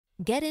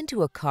Get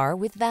into a car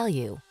with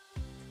value.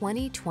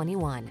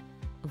 2021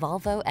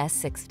 Volvo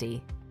S60.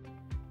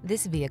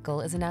 This vehicle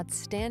is an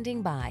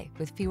outstanding buy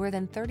with fewer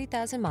than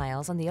 30,000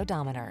 miles on the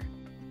odometer.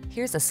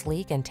 Here's a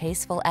sleek and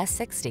tasteful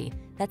S60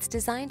 that's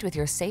designed with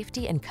your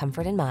safety and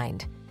comfort in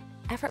mind.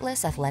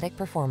 Effortless athletic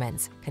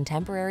performance,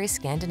 contemporary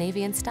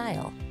Scandinavian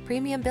style,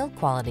 premium build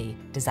quality,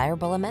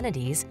 desirable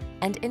amenities,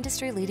 and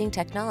industry-leading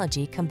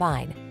technology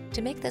combine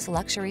to make this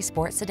luxury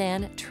sports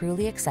sedan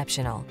truly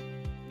exceptional.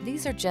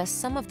 These are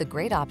just some of the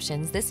great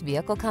options this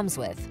vehicle comes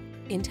with: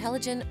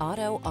 intelligent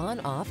auto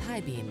on-off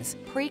high beams,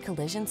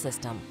 pre-collision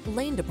system,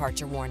 lane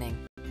departure warning,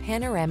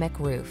 panoramic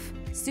roof,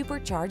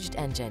 supercharged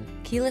engine,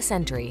 keyless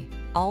entry,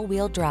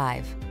 all-wheel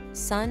drive,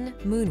 sun,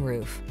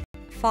 moonroof,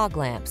 fog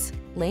lamps,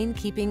 lane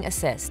keeping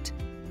assist.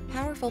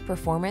 Powerful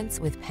performance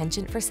with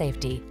penchant for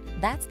safety.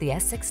 That's the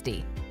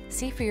S60.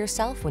 See for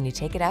yourself when you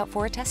take it out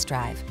for a test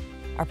drive.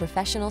 Our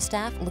professional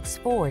staff looks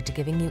forward to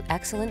giving you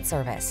excellent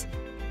service.